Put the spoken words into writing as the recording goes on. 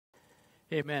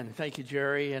Amen. Thank you,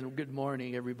 Jerry, and good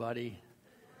morning, everybody.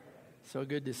 So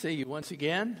good to see you once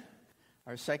again.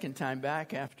 Our second time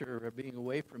back after being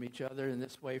away from each other in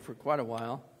this way for quite a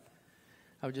while.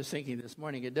 I was just thinking this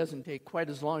morning, it doesn't take quite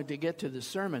as long to get to the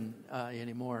sermon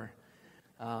anymore.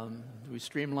 We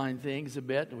streamline things a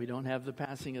bit. We don't have the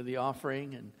passing of the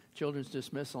offering and children's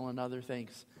dismissal and other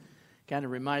things. Kind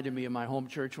of reminded me of my home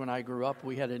church when I grew up.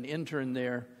 We had an intern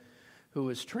there who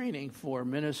was training for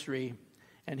ministry,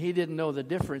 and he didn't know the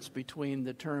difference between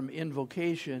the term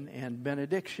invocation and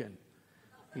benediction.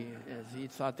 He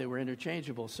thought they were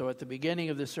interchangeable. So at the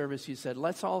beginning of the service, he said,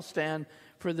 "Let's all stand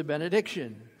for the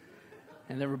benediction."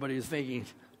 And everybody was thinking,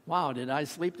 wow, did I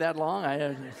sleep that long?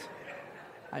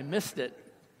 I missed it.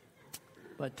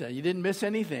 But you didn't miss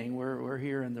anything. We're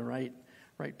here in the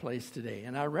right place today.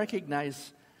 And I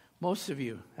recognize most of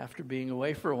you after being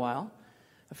away for a while.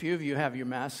 A few of you have your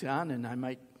masks on, and I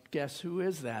might guess who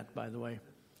is that, by the way.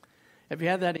 Have you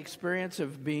had that experience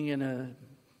of being in a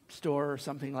store or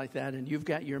something like that, and you've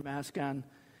got your mask on,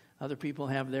 other people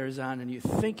have theirs on, and you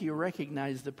think you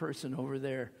recognize the person over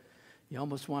there? You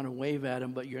almost want to wave at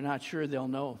them, but you're not sure they'll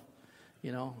know.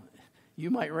 You know,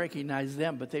 you might recognize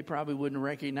them, but they probably wouldn't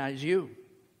recognize you.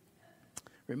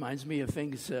 Reminds me of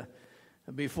things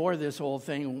before this whole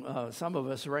thing. Some of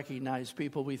us recognize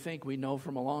people we think we know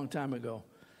from a long time ago.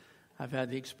 I've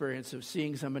had the experience of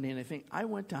seeing somebody and I think, I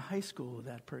went to high school with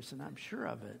that person, I'm sure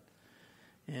of it.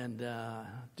 And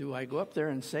do I go up there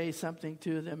and say something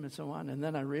to them and so on? And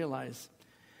then I realize,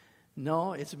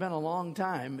 no, it's been a long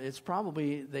time. It's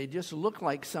probably, they just look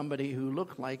like somebody who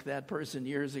looked like that person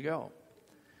years ago.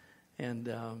 And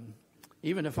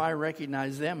even if I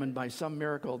recognize them and by some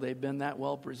miracle they've been that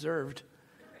well preserved,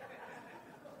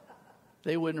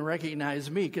 they wouldn't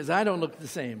recognize me because I don't look the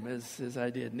same as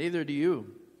I did. Neither do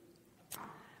you.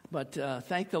 But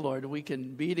thank the Lord we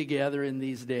can be together in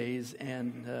these days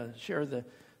and share the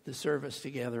service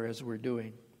together as we're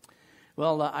doing.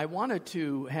 Well, I wanted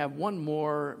to have one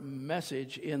more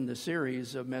message in the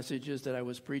series of messages that I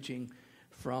was preaching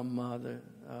from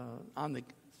on the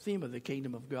theme of the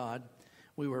kingdom of God.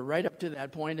 We were right up to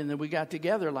that point, and then we got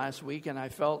together last week, and I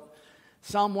felt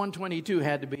Psalm 122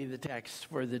 had to be the text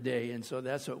for the day, and so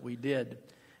that's what we did.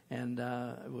 And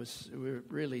it was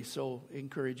really so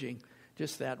encouraging.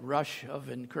 Just that rush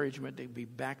of encouragement to be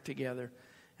back together,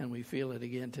 and we feel it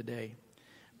again today.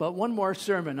 But one more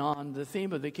sermon on the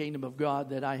theme of the kingdom of God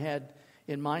that I had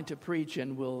in mind to preach,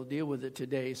 and we'll deal with it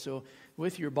today. So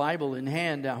with your Bible in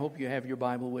hand, I hope you have your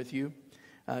Bible with you.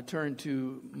 Turn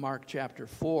to Mark chapter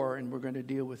 4, and we're going to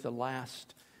deal with the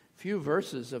last few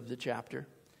verses of the chapter,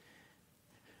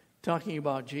 talking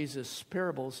about Jesus'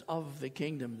 parables of the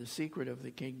kingdom, the secret of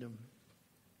the kingdom.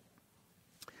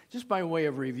 Just by way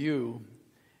of review,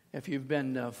 if you've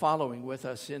been following with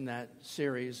us in that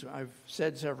series, I've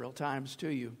said several times to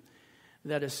you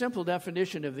that a simple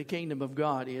definition of the kingdom of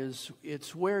God is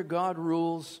it's where God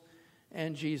rules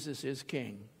and Jesus is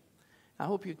king. I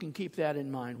hope you can keep that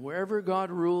in mind. Wherever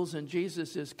God rules and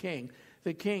Jesus is king,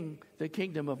 the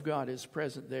kingdom of God is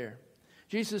present there.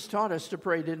 Jesus taught us to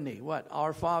pray, didn't he? What?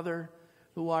 Our Father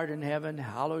who art in heaven,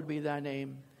 hallowed be thy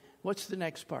name. What's the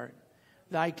next part?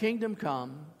 Thy kingdom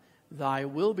come, thy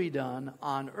will be done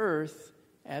on earth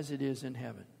as it is in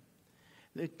heaven.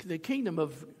 The kingdom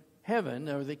of heaven,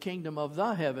 or the kingdom of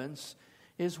the heavens,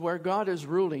 is where God is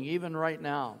ruling even right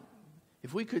now.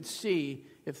 If we could see,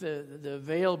 if the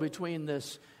veil between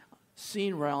this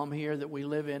seen realm here that we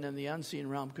live in and the unseen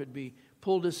realm could be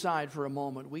pulled aside for a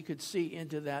moment, we could see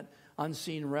into that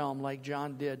unseen realm like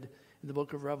John did in the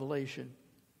book of Revelation.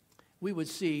 We would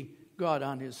see God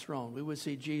on his throne. We would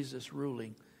see Jesus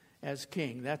ruling as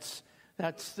king. That's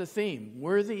the theme.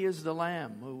 Worthy is the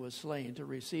Lamb who was slain to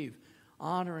receive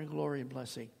honor and glory and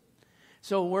blessing.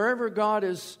 So wherever God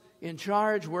is in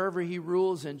charge, wherever he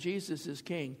rules and Jesus is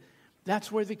king,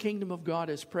 that's where the kingdom of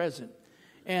God is present.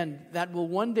 And that will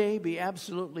one day be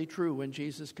absolutely true when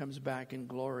Jesus comes back in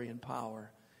glory and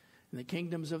power. And the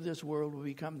kingdoms of this world will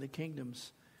become the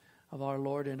kingdoms of our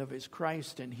Lord and of his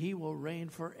Christ, and he will reign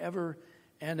forever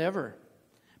and ever.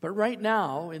 But right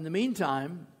now, in the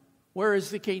meantime, where is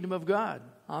the kingdom of God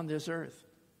on this earth?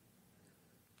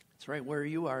 It's right where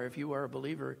you are if you are a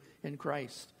believer in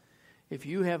Christ. If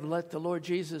you have let the Lord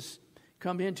Jesus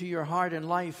come into your heart and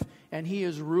life, and he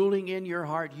is ruling in your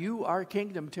heart, you are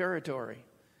kingdom territory.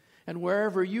 And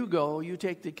wherever you go, you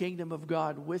take the kingdom of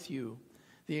God with you,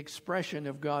 the expression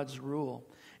of God's rule.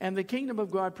 And the kingdom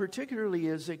of God particularly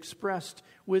is expressed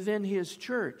within his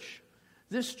church.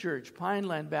 This church,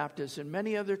 Pineland Baptist, and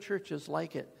many other churches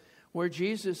like it, where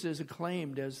Jesus is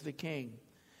acclaimed as the king.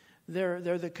 They're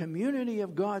the community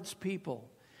of God's people.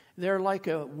 They're like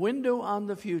a window on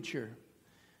the future.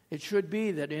 It should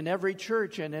be that in every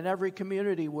church and in every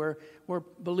community where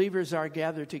believers are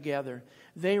gathered together,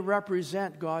 they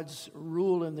represent God's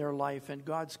rule in their life and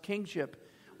God's kingship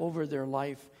over their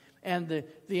life. And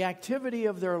the activity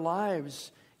of their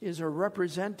lives is a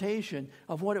representation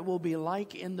of what it will be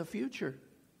like in the future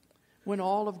when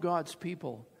all of God's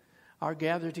people are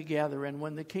gathered together and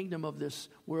when the kingdom of this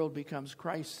world becomes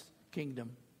Christ's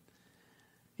kingdom.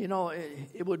 You know,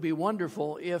 it would be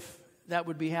wonderful if that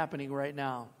would be happening right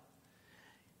now.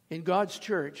 In God's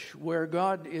church, where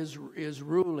God is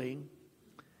ruling,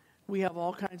 we have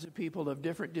all kinds of people of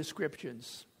different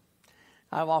descriptions.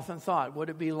 I've often thought, would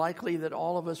it be likely that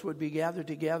all of us would be gathered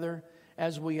together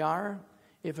as we are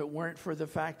if it weren't for the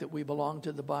fact that we belong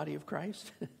to the body of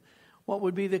Christ? What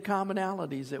would be the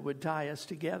commonalities that would tie us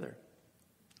together?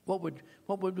 What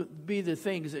would be the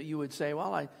things that you would say,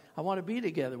 well, I want to be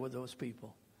together with those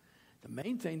people? The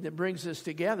main thing that brings us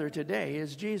together today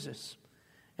is Jesus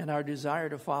and our desire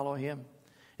to follow him.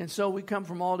 And so we come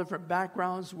from all different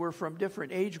backgrounds. We're from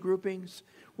different age groupings.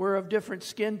 We're of different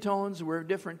skin tones. We're of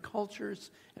different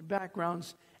cultures and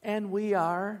backgrounds. And we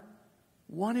are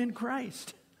one in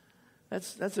Christ.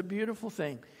 That's a beautiful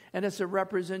thing. And it's a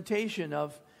representation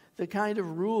of the kind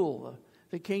of rule,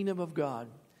 the kingdom of God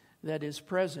that is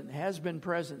present, has been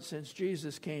present since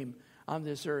Jesus came on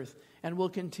this earth, and will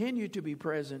continue to be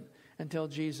present until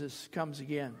Jesus comes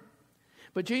again.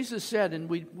 But Jesus said, and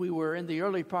we were in the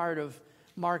early part of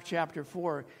Mark chapter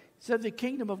 4, said the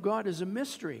kingdom of God is a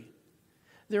mystery.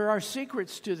 There are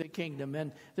secrets to the kingdom,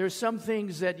 and there's some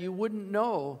things that you wouldn't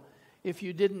know if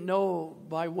you didn't know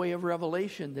by way of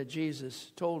revelation that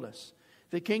Jesus told us.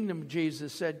 The kingdom,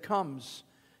 Jesus said, comes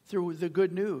through the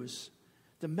good news,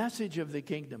 the message of the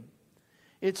kingdom.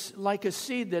 It's like a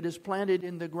seed that is planted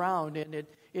in the ground, and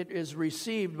it is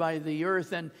received by the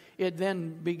earth, and it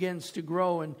then begins to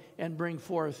grow and bring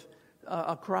forth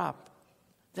a crop.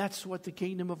 That's what the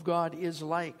kingdom of God is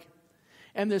like.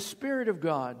 And the Spirit of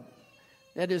God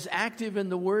that is active in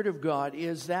the Word of God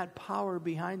is that power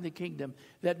behind the kingdom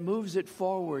that moves it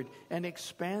forward and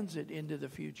expands it into the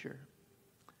future.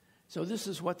 So this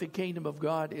is what the kingdom of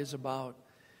God is about,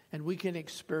 and we can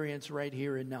experience right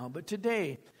here and now. But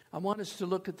today, I want us to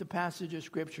look at the passage of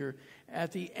Scripture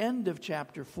at the end of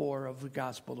chapter 4 of the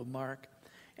Gospel of Mark,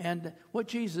 and what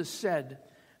Jesus said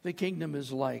the kingdom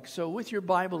is like. So with your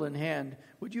Bible in hand,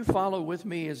 would you follow with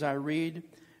me as I read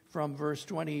from verse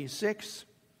 26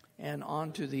 and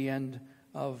on to the end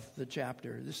of the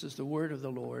chapter. This is the word of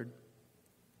the Lord.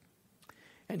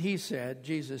 And he said,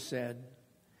 Jesus said,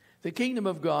 the kingdom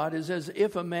of God is as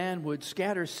if a man would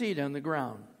scatter seed on the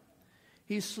ground.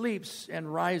 He sleeps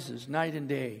and rises night and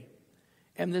day,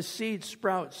 and the seed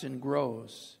sprouts and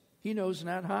grows. He knows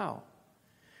not how.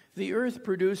 The earth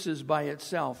produces by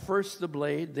itself first the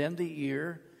blade, then the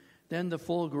ear, then the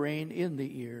full grain in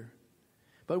the ear.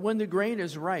 But when the grain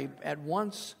is ripe, at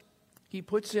once he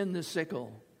puts in the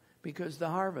sickle, because the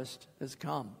harvest has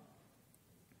come.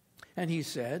 And he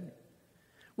said,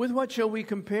 with what shall we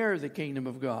compare the kingdom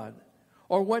of God?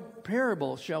 Or what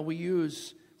parable shall we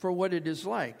use for what it is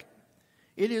like?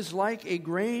 It is like a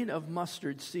grain of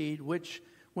mustard seed, which,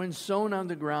 when sown on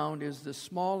the ground, is the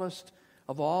smallest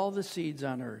of all the seeds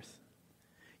on earth.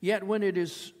 Yet when it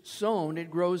is sown,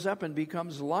 it grows up and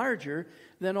becomes larger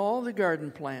than all the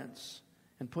garden plants,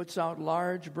 and puts out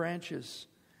large branches,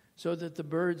 so that the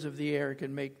birds of the air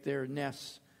can make their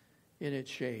nests in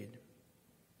its shade.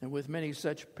 And with many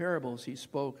such parables he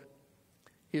spoke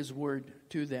his word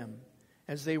to them,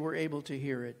 as they were able to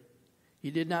hear it.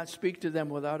 He did not speak to them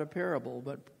without a parable,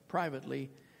 but privately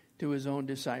to his own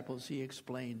disciples he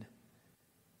explained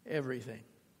everything.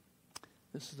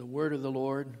 This is the word of the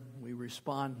Lord. We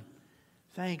respond,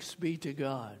 thanks be to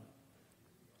God.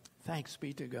 Thanks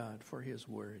be to God for his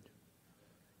word.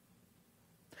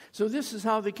 So this is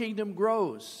how the kingdom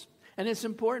grows. And it's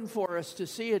important for us to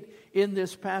see it in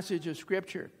this passage of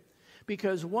Scripture.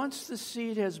 Because once the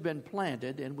seed has been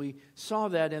planted, and we saw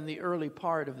that in the early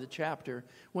part of the chapter,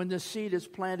 when the seed is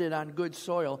planted on good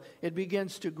soil, it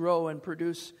begins to grow and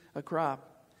produce a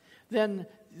crop. Then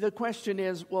the question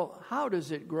is, well, how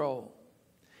does it grow?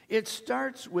 It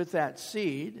starts with that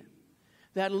seed,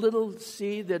 that little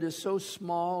seed that is so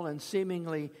small and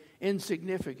seemingly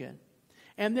insignificant.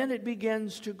 And then it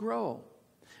begins to grow.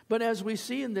 But as we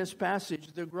see in this passage,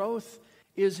 the growth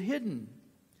is hidden.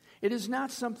 It is not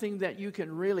something that you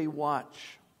can really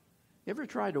watch. You ever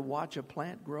try to watch a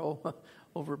plant grow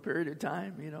over a period of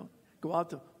time? You know, go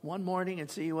out one morning and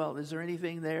see, well, is there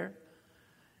anything there?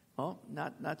 Oh,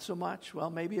 not so much. Well,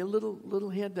 maybe a little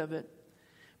hint of it.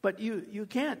 But you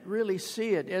can't really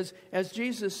see it. As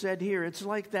Jesus said here, it's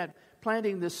like that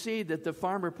planting the seed that the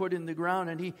farmer put in the ground,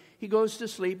 and he goes to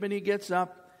sleep and he gets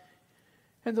up,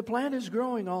 and the plant is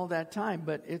growing all that time.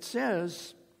 But it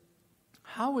says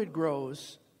how it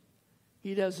grows,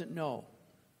 he doesn't know.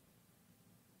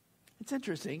 It's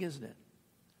interesting, isn't it?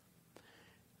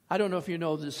 I don't know if you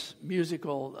know this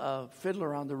musical,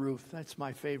 Fiddler on the Roof. That's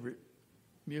my favorite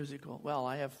musical. Well,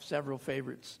 I have several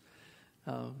favorites.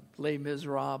 Les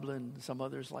Miserables and some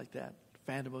others like that.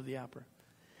 Phantom of the Opera.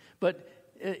 But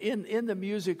in the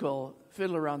musical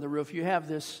Fiddler on the Roof, you have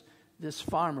this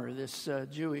farmer, this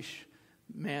Jewish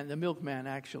man, the milkman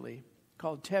actually,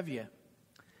 called Tevye.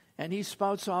 And he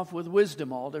spouts off with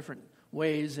wisdom all different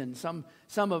ways, and some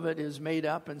of it is made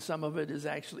up and some of it is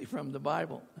actually from the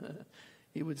Bible.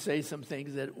 He would say some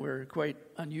things that were quite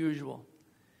unusual.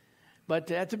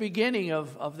 But at the beginning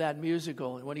of that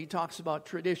musical, when he talks about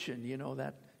tradition, you know,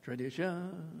 that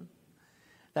tradition,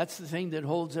 that's the thing that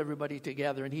holds everybody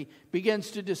together. And he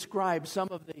begins to describe some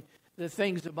of the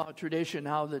things about tradition,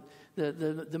 how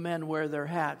the men wear their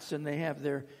hats and they have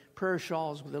their prayer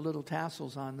shawls with the little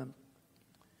tassels on them.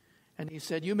 And he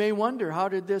said, you may wonder, how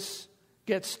did this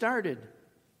get started?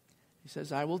 He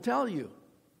says, I will tell you.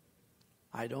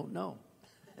 I don't know.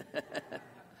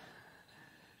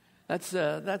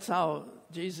 That's how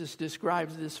Jesus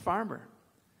describes this farmer.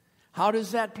 How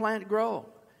does that plant grow?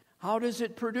 How does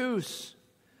it produce?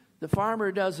 The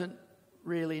farmer doesn't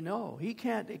really know. He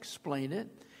can't explain it.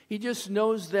 He just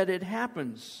knows that it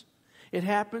happens. It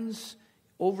happens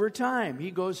over time.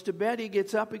 He goes to bed, he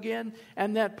gets up again,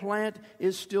 and that plant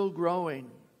is still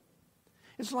growing.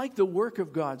 It's like the work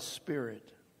of God's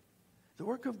Spirit. The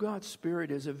work of God's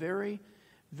Spirit is a very,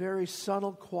 very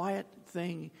subtle, quiet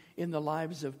thing in the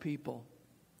lives of people.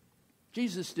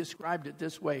 Jesus described it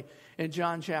this way in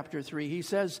John chapter 3. He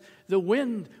says, the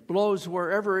wind blows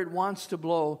wherever it wants to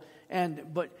blow,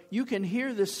 but you can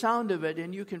hear the sound of it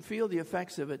and you can feel the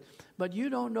effects of it, but you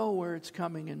don't know where it's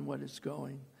coming and what it's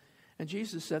going. And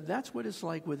Jesus said, that's what it's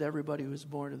like with everybody who's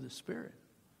born of the Spirit.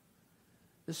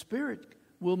 The Spirit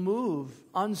will move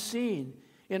unseen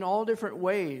in all different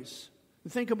ways.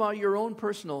 Think about your own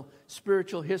personal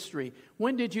spiritual history.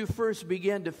 When did you first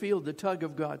begin to feel the tug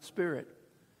of God's Spirit?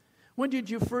 When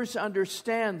did you first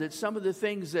understand that some of the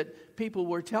things that people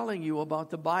were telling you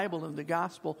about the Bible and the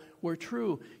gospel were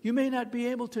true? You may not be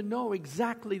able to know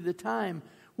exactly the time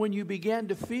when you began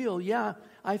to feel, yeah,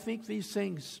 I think these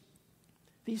things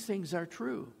are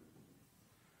true.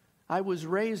 I was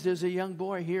raised as a young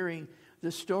boy hearing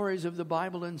the stories of the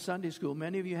Bible in Sunday school.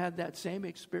 Many of you had that same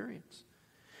experience.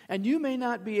 And you may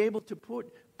not be able to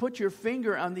put your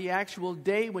finger on the actual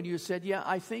day when you said, yeah,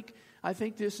 I think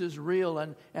this is real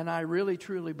and I really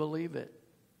truly believe it.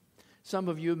 Some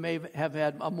of you may have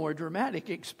had a more dramatic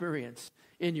experience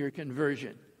in your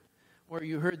conversion, where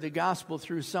you heard the gospel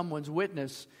through someone's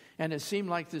witness and it seemed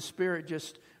like the Spirit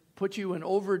just put you in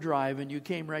overdrive and you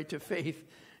came right to faith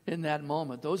in that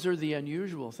moment. Those are the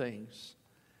unusual things.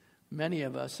 Many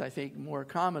of us, I think, more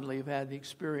commonly have had the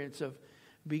experience of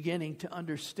beginning to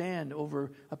understand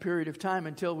over a period of time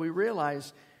until we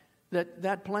realize that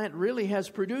that plant really has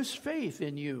produced faith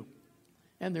in you.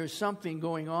 And there's something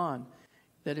going on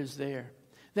that is there.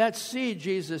 That seed,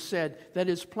 Jesus said, that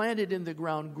is planted in the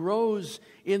ground grows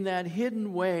in that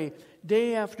hidden way,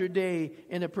 day after day,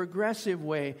 in a progressive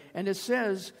way. And it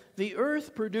says, the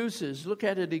earth produces, look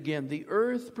at it again, the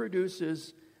earth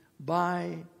produces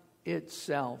by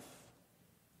itself.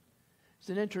 It's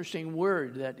an interesting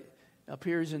word that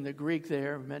appears in the Greek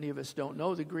there. Many of us don't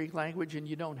know the Greek language, and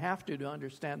you don't have to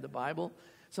understand the Bible.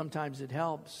 Sometimes it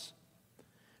helps.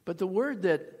 But the word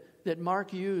that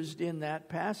Mark used in that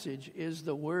passage is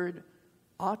the word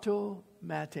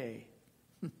automate.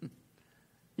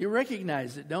 You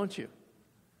recognize it, don't you?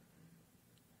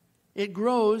 It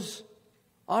grows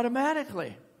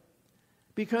automatically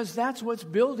because that's what's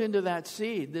built into that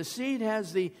seed. The seed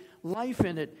has the life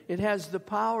in it. It has the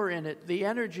power in it, the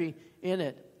energy in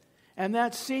it. And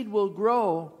that seed will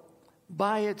grow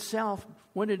by itself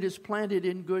when it is planted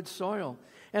in good soil.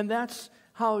 And that's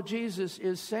how Jesus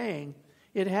is saying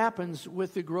it happens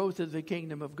with the growth of the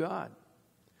kingdom of God.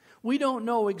 We don't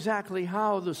know exactly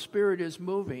how the Spirit is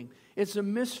moving. It's a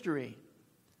mystery.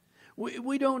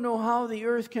 We don't know how the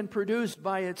earth can produce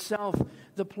by itself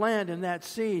the plant and that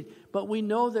seed, but we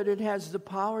know that it has the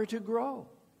power to grow.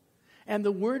 And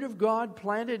the Word of God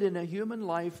planted in a human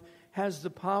life has the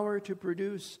power to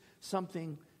produce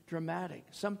something dramatic,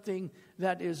 something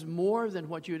that is more than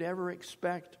what you'd ever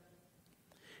expect.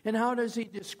 And how does he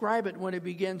describe it when it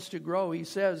begins to grow? He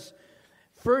says,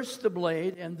 first the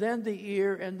blade, and then the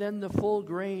ear, and then the full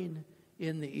grain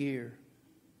in the ear.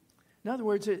 In other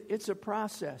words, it's a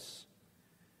process.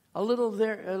 A little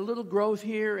there, a little growth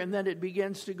here, and then it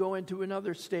begins to go into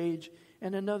another stage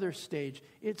and another stage.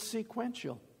 It's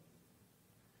sequential.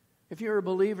 If you're a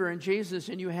believer in Jesus,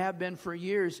 and you have been for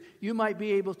years, you might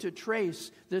be able to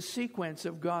trace the sequence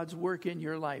of God's work in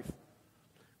your life.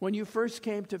 When you first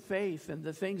came to faith and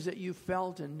the things that you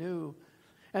felt and knew,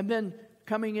 and then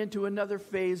coming into another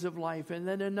phase of life, and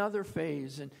then another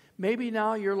phase. And maybe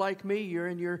now you're like me, you're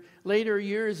in your later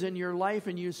years in your life,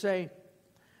 and you say,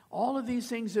 all of these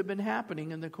things have been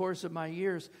happening in the course of my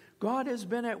years. God has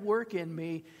been at work in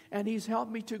me, and He's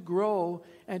helped me to grow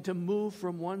and to move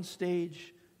from one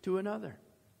stage to another.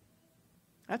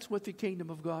 That's what the kingdom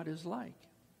of God is like.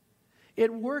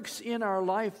 It works in our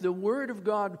life. The Word of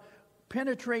God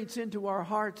penetrates into our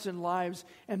hearts and lives,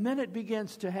 and then it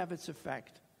begins to have its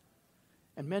effect.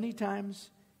 And many times,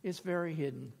 it's very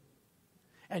hidden.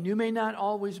 And you may not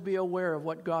always be aware of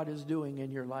what God is doing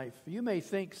in your life. You may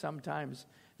think sometimes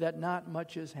that not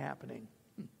much is happening.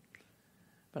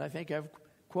 But I think I've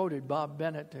quoted Bob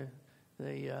Bennett,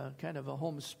 the kind of a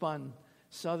homespun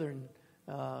Southern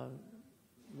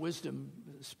wisdom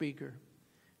speaker.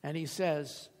 And he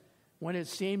says, when it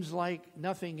seems like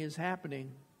nothing is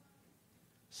happening,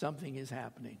 something is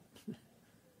happening.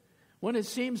 When it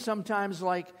seems sometimes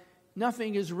like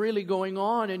nothing is really going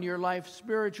on in your life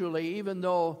spiritually, even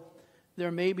though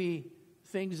there may be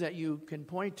things that you can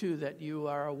point to that you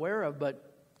are aware of, but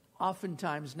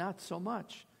oftentimes not so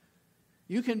much.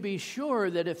 You can be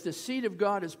sure that if the seed of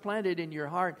God is planted in your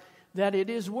heart, that it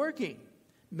is working.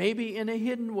 Maybe in a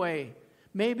hidden way.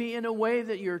 Maybe in a way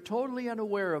that you're totally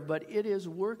unaware of, but it is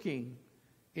working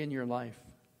in your life.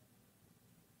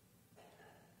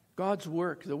 God's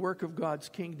work, the work of God's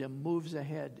kingdom, moves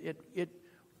ahead. It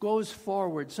goes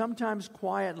forward, sometimes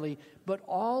quietly, but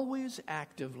always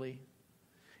actively.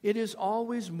 It is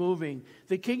always moving.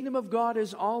 The kingdom of God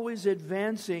is always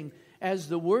advancing as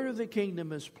the word of the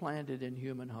kingdom is planted in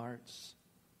human hearts.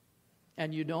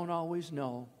 And you don't always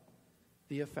know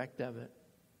the effect of it.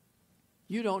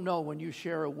 You don't know when you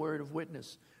share a word of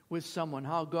witness with someone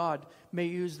how God may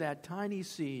use that tiny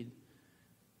seed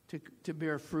to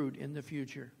bear fruit in the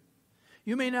future.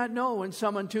 You may not know when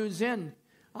someone tunes in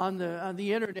on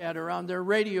the internet or on their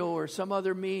radio or some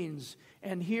other means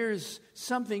and hears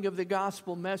something of the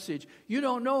gospel message. You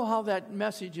don't know how that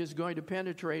message is going to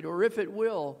penetrate or if it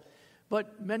will,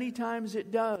 but many times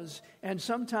it does. And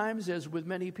sometimes, as with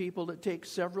many people, it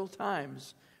takes several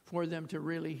times for them to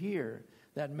really hear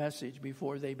that message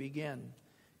before they begin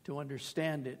to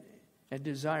understand it and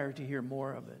desire to hear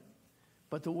more of it.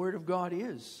 But the Word of God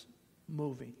is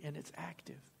moving and it's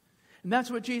active. And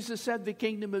that's what Jesus said the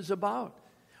kingdom is about.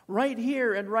 Right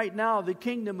here and right now, the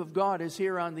kingdom of God is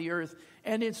here on the earth,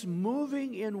 and it's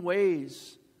moving in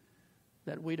ways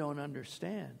that we don't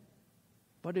understand.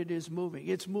 But it is moving.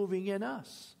 It's moving in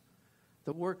us,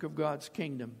 the work of God's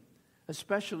kingdom,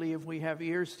 especially if we have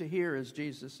ears to hear, as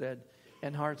Jesus said,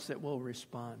 and hearts that will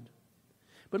respond.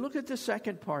 But look at the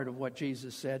second part of what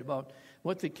Jesus said about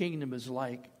what the kingdom is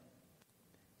like.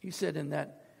 He said in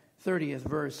that 30th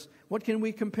verse, what can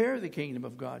we compare the kingdom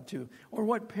of God to? Or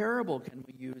what parable can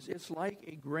we use? It's like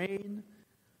a grain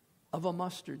of a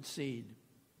mustard seed.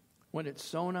 When it's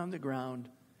sown on the ground,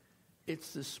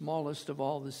 it's the smallest of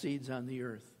all the seeds on the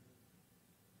earth.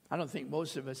 I don't think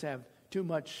most of us have too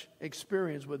much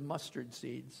experience with mustard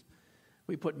seeds.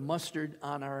 We put mustard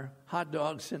on our hot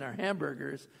dogs and our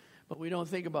hamburgers, but we don't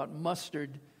think about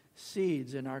mustard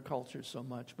seeds in our culture so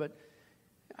much. But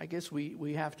I guess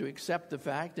we have to accept the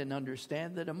fact and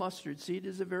understand that a mustard seed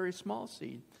is a very small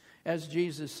seed. As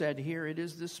Jesus said here, it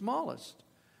is the smallest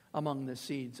among the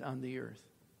seeds on the earth.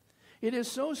 It is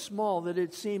so small that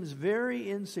it seems very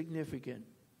insignificant.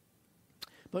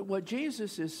 But what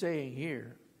Jesus is saying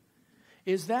here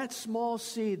is that small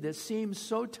seed that seems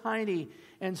so tiny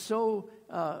and so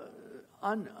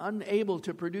unable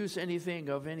to produce anything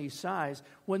of any size,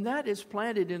 when that is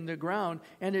planted in the ground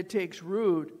and it takes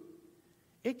root,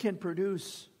 it can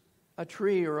produce a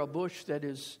tree or a bush that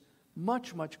is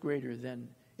much, much greater than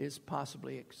is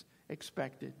possibly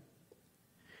expected.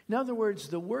 In other words,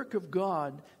 the work of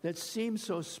God that seems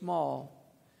so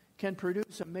small can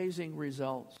produce amazing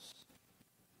results.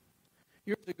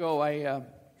 Years ago,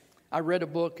 I read a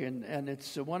book, and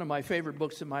it's one of my favorite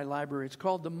books in my library. It's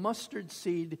called The Mustard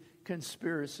Seed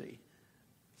Conspiracy.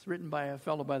 It's written by a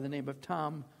fellow by the name of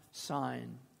Tom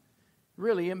Sine.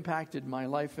 Really impacted my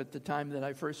life at the time that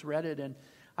I first read it, and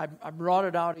I brought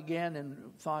it out again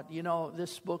and thought,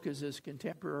 this book is as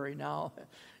contemporary now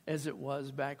as it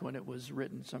was back when it was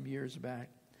written some years back.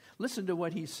 Listen to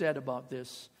what he said about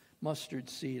this mustard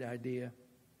seed idea.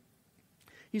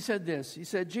 He said this. He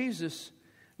said, Jesus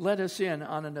let us in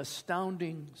on an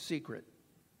astounding secret.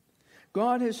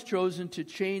 God has chosen to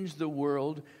change the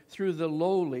world through the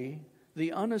lowly,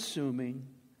 the unassuming,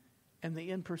 and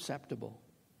the imperceptible.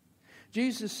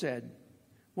 Jesus said,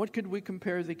 what could we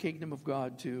compare the kingdom of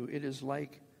God to? It is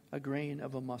like a grain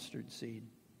of a mustard seed.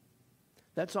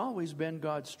 That's always been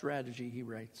God's strategy, he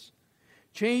writes.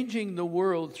 Changing the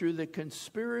world through the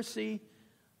conspiracy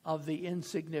of the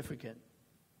insignificant.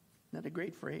 Isn't that a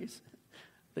great phrase?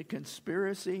 The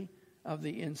conspiracy of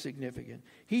the insignificant.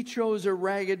 He chose a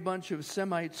ragged bunch of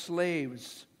Semite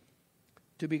slaves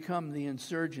to become the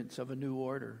insurgents of a new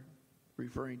order,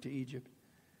 referring to Egypt.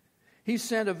 He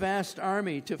sent a vast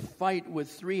army to fight with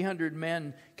 300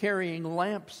 men carrying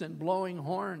lamps and blowing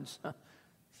horns.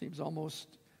 Seems almost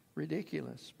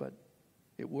ridiculous, but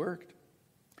it worked.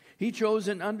 He chose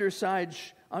an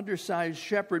undersized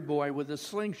shepherd boy with a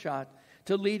slingshot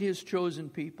to lead his chosen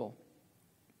people.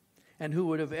 And who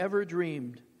would have ever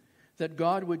dreamed that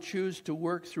God would choose to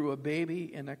work through a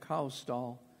baby in a cow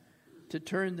stall to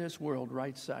turn this world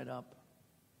right side up?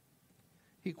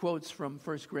 He quotes from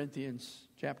 1 Corinthians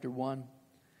chapter 1,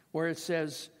 where it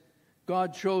says,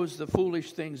 God chose the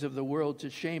foolish things of the world to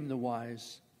shame the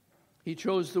wise. He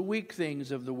chose the weak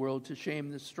things of the world to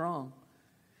shame the strong.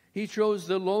 He chose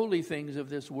the lowly things of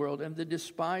this world and the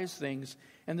despised things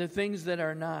and the things that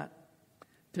are not,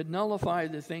 to nullify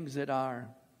the things that are,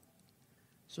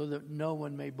 so that no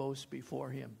one may boast before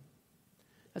him.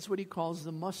 That's what he calls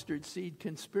the mustard seed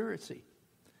conspiracy.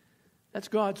 That's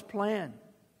God's plan.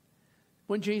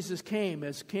 When Jesus came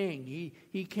as king,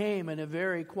 he came in a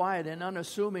very quiet and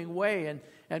unassuming way,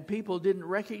 and people didn't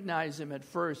recognize him at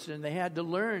first, and they had to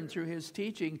learn through his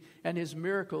teaching and his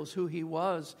miracles who he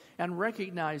was and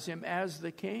recognize him as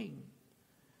the king.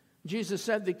 Jesus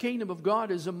said, the kingdom of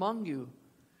God is among you.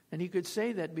 And he could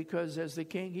say that because as the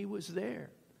king, he was there.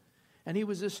 And he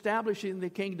was establishing the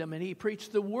kingdom, and he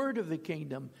preached the word of the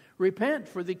kingdom. Repent,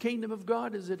 for the kingdom of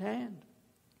God is at hand.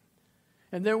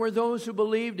 And there were those who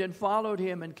believed and followed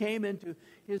him and came into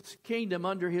his kingdom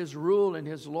under his rule and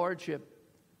his lordship.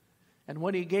 And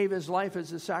when he gave his life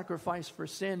as a sacrifice for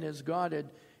sin, as God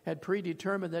had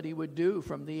predetermined that he would do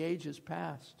from the ages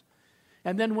past.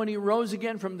 And then when he rose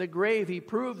again from the grave, he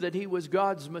proved that he was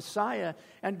God's Messiah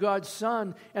and God's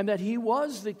Son, and that he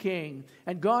was the king,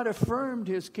 and God affirmed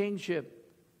his kingship.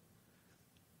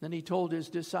 Then he told his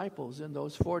disciples in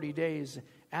those 40 days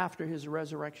after his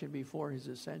resurrection, before his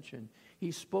ascension,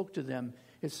 he spoke to them,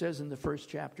 it says in the first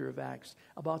chapter of Acts,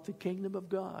 about the kingdom of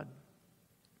God,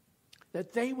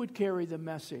 that they would carry the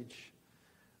message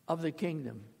of the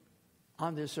kingdom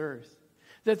on this earth.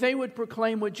 That they would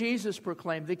proclaim what Jesus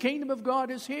proclaimed. The kingdom of God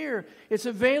is here. It's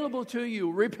available to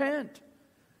you. Repent.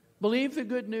 Believe the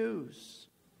good news.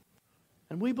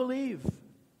 And we believe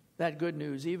that good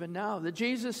news even now. That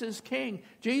Jesus is King.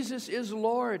 Jesus is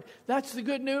Lord. That's the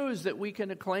good news that we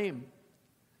can acclaim.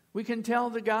 We can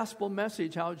tell the gospel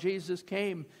message how Jesus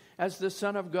came as the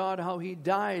Son of God, how he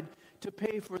died to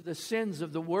pay for the sins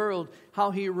of the world,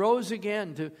 how he rose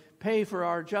again to pay for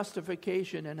our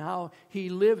justification, and how he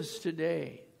lives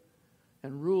today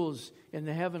and rules in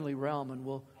the heavenly realm and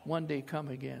will one day come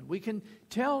again. We can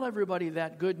tell everybody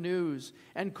that good news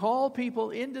and call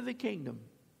people into the kingdom.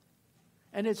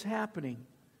 And it's happening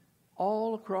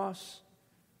all across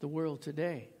the world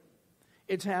today.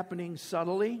 It's happening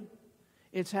subtly.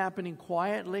 It's happening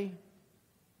quietly.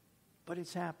 But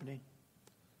it's happening.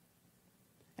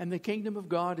 And the kingdom of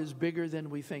God is bigger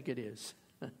than we think it is.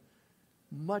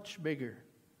 Much bigger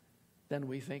than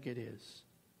we think it is.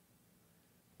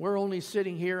 We're only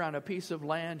sitting here on a piece of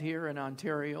land here in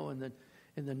Ontario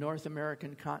in the North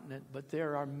American continent, but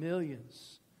there are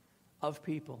millions of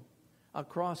people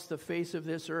across the face of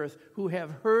this earth who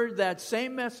have heard that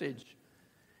same message,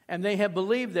 and they have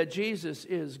believed that Jesus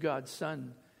is God's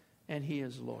Son and he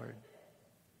is Lord.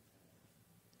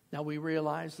 Now we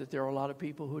realize that there are a lot of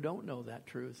people who don't know that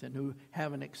truth and who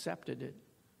haven't accepted it.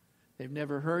 They've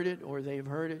never heard it, or they've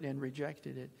heard it and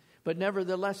rejected it. But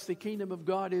nevertheless, the kingdom of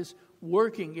God is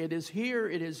working. It is here.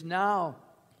 It is now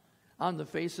on the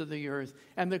face of the earth.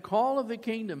 And the call of the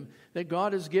kingdom that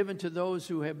God has given to those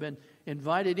who have been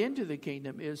invited into the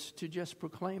kingdom is to just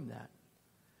proclaim that.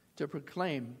 To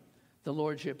proclaim the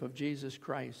lordship of Jesus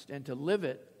Christ and to live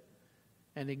it,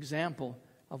 an example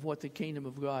of what the kingdom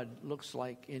of God looks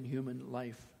like in human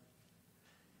life.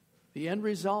 The end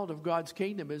result of God's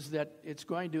kingdom is that it's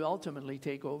going to ultimately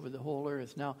take over the whole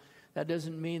earth. Now, that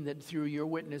doesn't mean that through your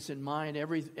witness and mine,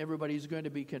 everybody's going to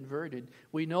be converted.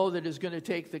 We know that it's going to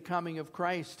take the coming of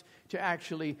Christ to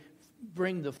actually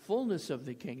bring the fullness of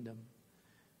the kingdom.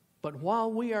 But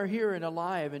while we are here and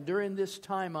alive, and during this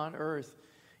time on earth,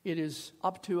 It is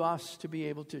up to us to be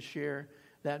able to share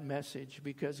that message,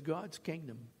 because God's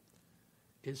kingdom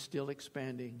is still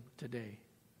expanding today,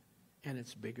 and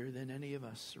it's bigger than any of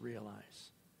us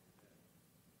realize.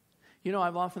 You know,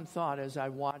 I've often thought, as I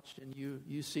watched, and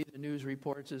you see the news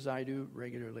reports as I do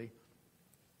regularly,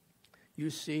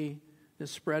 you see the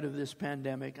spread of this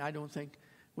pandemic. I don't think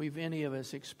any of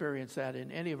us experienced that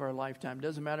in any of our lifetime.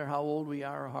 Doesn't matter how old we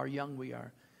are or how young we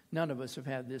are. None of us have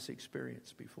had this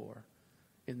experience before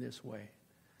in this way.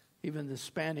 Even the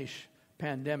Spanish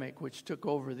pandemic, which took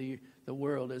over the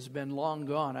world, has been long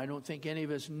gone. I don't think any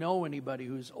of us know anybody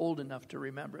who's old enough to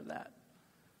remember that.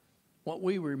 What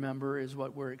we remember is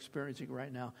what we're experiencing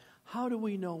right now. How do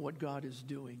we know what God is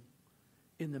doing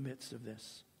in the midst of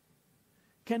this?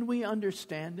 Can we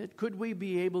understand it? Could we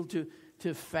be able to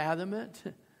fathom it?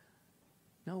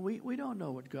 No, we don't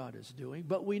know what God is doing,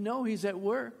 but we know He's at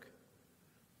work.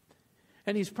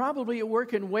 And He's probably at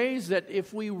work in ways that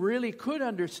if we really could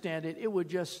understand it, it would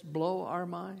just blow our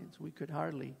minds. We could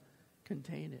hardly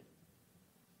contain it.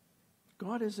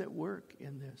 God is at work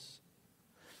in this.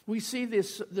 We see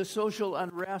the social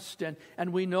unrest,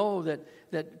 and we know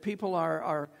that people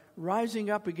are rising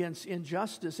up against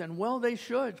injustice, and well, they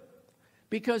should,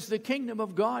 because the kingdom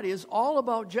of God is all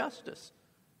about justice,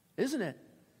 isn't it?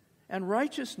 And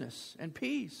righteousness and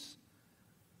peace.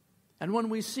 And when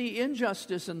we see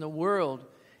injustice in the world,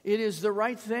 it is the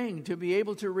right thing to be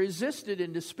able to resist it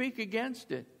and to speak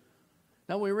against it.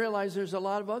 Now we realize there's a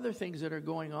lot of other things that are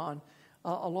going on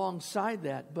alongside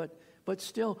that, but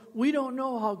still, we don't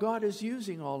know how God is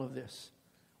using all of this,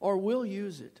 or will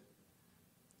use it,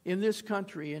 in this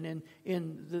country and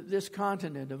in this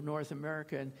continent of North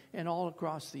America and all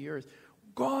across the earth.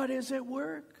 God is at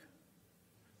work.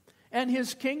 And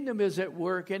His kingdom is at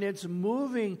work, and it's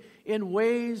moving in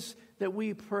ways that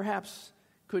we perhaps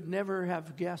could never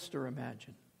have guessed or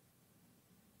imagined.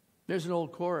 There's an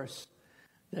old chorus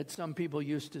that some people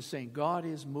used to sing. God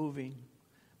is moving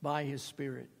by His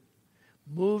Spirit,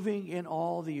 moving in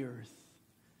all the earth.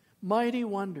 Mighty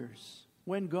wonders,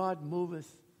 when God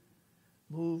moveth,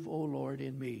 move, O Lord,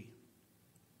 in me.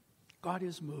 God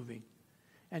is moving,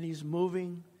 and He's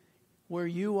moving where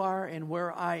you are and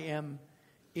where I am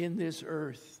in this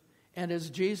earth. And as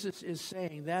Jesus is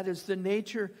saying, that is the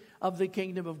nature of the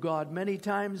kingdom of God. Many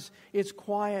times it's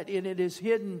quiet and it is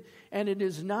hidden, and it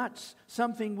is not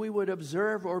something we would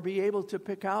observe or be able to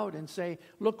pick out and say,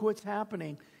 look what's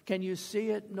happening. Can you see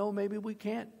it? No, maybe we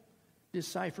can't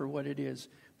decipher what it is,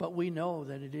 but we know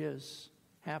that it is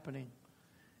happening.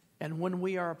 And when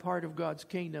we are a part of God's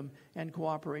kingdom and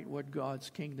cooperate with God's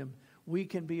kingdom, we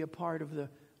can be a part of the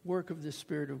work of the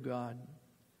Spirit of God.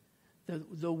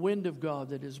 The wind of God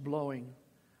that is blowing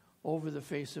over the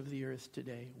face of the earth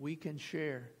today, we can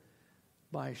share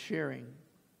by sharing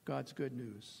God's good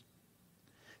news.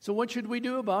 So what should we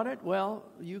do about it? Well,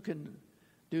 you can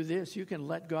do this. You can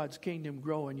let God's kingdom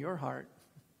grow in your heart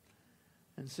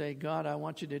and say, God, I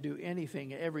want you to do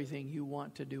anything, everything you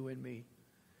want to do in me.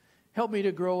 Help me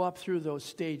to grow up through those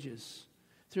stages,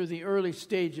 through the early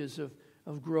stages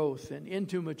of growth and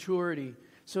into maturity,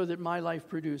 so that my life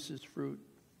produces fruit.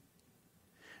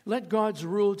 Let God's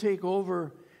rule take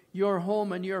over your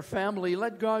home and your family.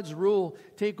 Let God's rule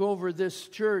take over this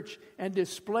church and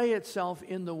display itself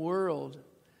in the world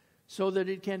so that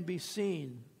it can be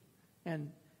seen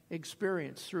and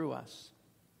experienced through us.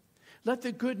 Let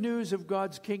the good news of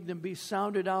God's kingdom be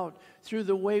sounded out through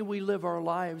the way we live our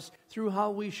lives, through how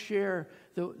we share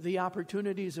the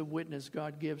opportunities of witness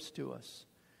God gives to us.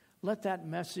 Let that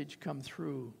message come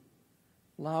through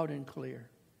loud and clear.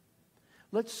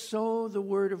 Let's sow the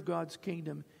word of God's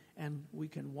kingdom, and we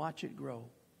can watch it grow.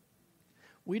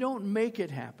 We don't make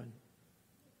it happen,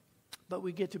 but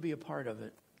we get to be a part of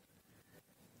it.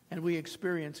 And we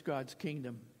experience God's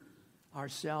kingdom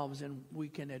ourselves, and we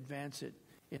can advance it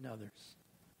in others.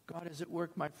 God is at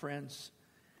work, my friends.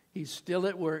 He's still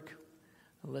at work.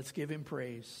 Let's give Him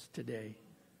praise today.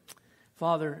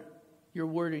 Father, your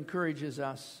word encourages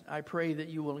us. I pray that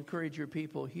you will encourage your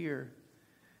people here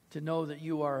to know that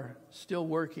you are still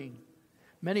working,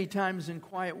 many times in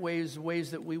quiet ways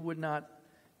that we would not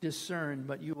discern,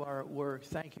 but you are at work.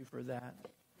 Thank you for that.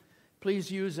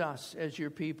 Please use us as your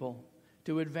people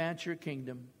to advance your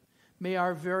kingdom. May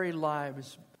our very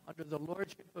lives, under the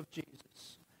lordship of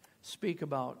Jesus, speak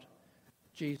about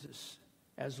Jesus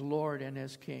as Lord and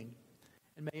as King.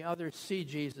 And may others see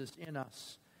Jesus in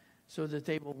us so that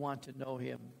they will want to know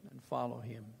Him and follow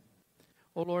Him.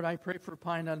 Oh Lord, I pray for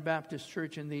Pineland Baptist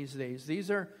Church in these days. These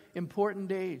are important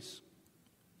days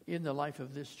in the life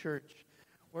of this church.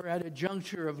 We're at a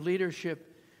juncture of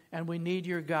leadership, and we need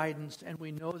your guidance, and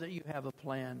we know that you have a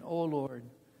plan. Oh Lord,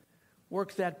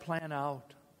 Work that plan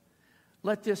out.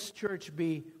 Let this church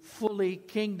be fully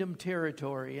kingdom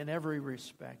territory in every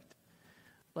respect.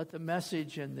 Let the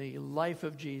message and the life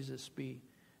of Jesus be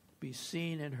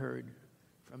seen and heard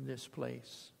from this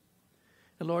place.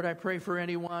 And Lord, I pray for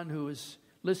anyone who is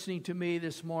listening to me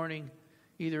this morning,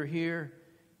 either here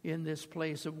in this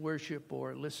place of worship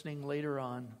or listening later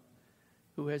on,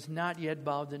 who has not yet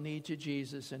bowed the knee to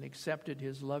Jesus and accepted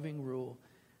his loving rule.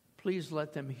 Please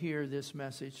let them hear this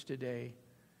message today,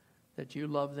 that you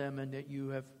love them and that you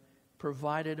have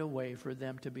provided a way for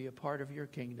them to be a part of your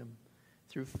kingdom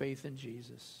through faith in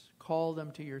Jesus. Call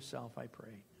them to yourself, I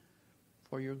pray,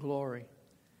 for your glory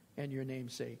and your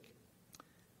name's sake.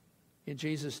 In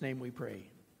Jesus' name we pray.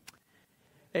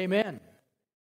 Amen.